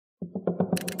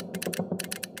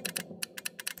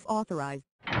authorized.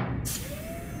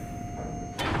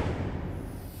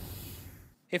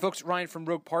 Hey folks, Ryan from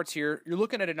Rogue Parts here. You're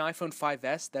looking at an iPhone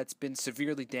 5S that's been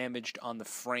severely damaged on the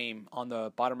frame. On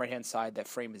the bottom right hand side, that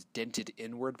frame is dented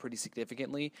inward pretty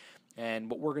significantly. And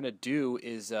what we're going to do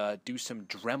is do some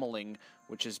Dremeling,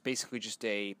 which is basically just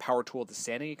a power tool with a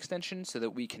sanding extension so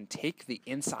that we can take the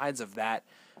insides of that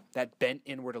bent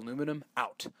inward aluminum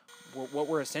out. What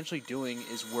we're essentially doing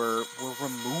is we're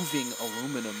removing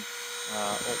aluminum,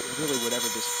 or really whatever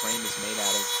this frame is made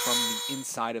out of, from the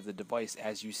inside of the device.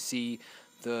 As you see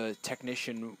the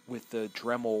technician with the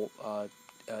Dremel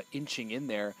inching in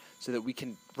there so that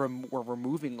we're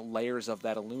removing layers of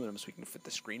that aluminum so we can fit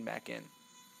the screen back in.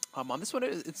 On this one,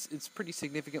 it's pretty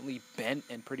significantly bent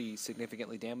and pretty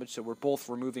significantly damaged, so we're both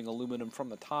removing aluminum from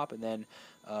the top, and then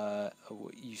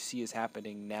what you see is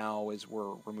happening now is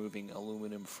we're removing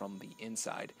aluminum from the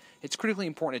inside. It's critically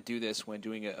important to do this when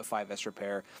doing a 5S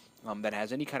repair that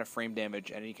has any kind of frame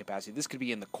damage at any capacity. This could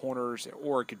be in the corners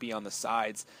or it could be on the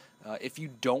sides. If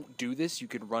you don't do this, you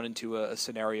could run into a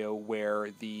scenario where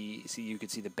you can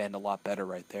see the bend a lot better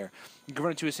right there. You can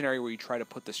run into a scenario where you try to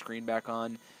put the screen back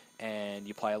on and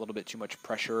you apply a little bit too much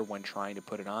pressure when trying to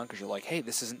put it on because you're like, hey,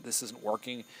 this isn't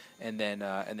working, and then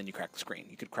you crack the screen.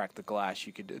 You could crack the glass,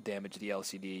 you could damage the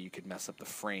LCD, you could mess up the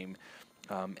frame,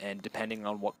 and depending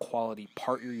on what quality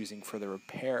part you're using for the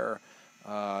repair,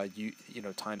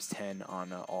 times 10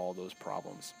 on all those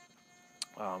problems.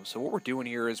 So what we're doing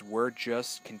here is we're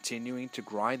just continuing to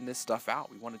grind this stuff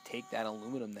out. We want to take that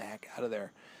aluminum the heck out of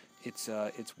there. It's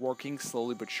working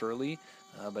slowly but surely,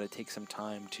 but it takes some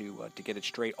time to get it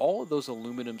straight. All of those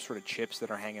aluminum sort of chips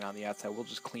that are hanging on the outside, we'll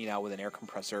just clean out with an air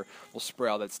compressor. We'll spray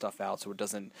all that stuff out so it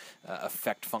doesn't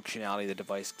affect functionality of the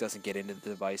device, doesn't get into the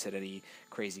device at any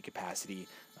crazy capacity,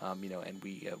 and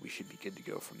we should be good to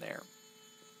go from there.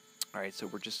 All right, so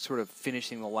we're just sort of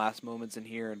finishing the last moments in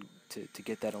here to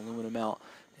get that aluminum out,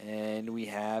 and we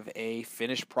have a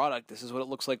finished product. This is what it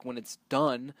looks like when it's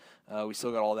done. We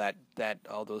still got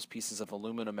all those pieces of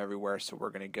aluminum everywhere, so we're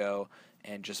going to go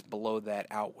and just blow that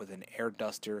out with an air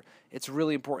duster. It's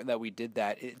really important that we did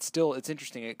that. It's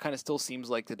interesting. It kind of still seems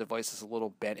like the device is a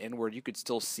little bent inward. You could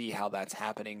still see how that's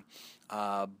happening,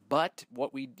 but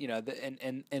what we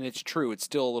and it's true. It's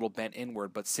still a little bent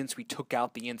inward, but since we took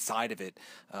out the inside of it,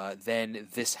 then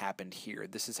this happened here.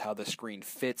 This is how the screen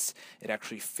fits. It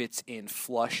actually fits in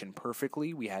flush and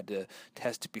perfectly. We had to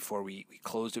test it before we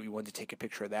closed it. We wanted to take a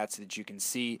picture of that so that you can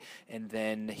see. And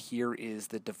then here is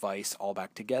the device all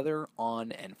back together,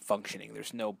 on and functioning.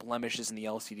 There's no blemishes in the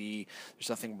LCD. There's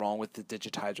nothing wrong with the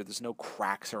digitizer. There's no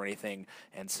cracks or anything.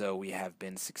 And so we have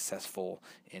been successful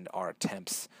in our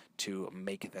attempts to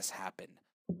make this happen.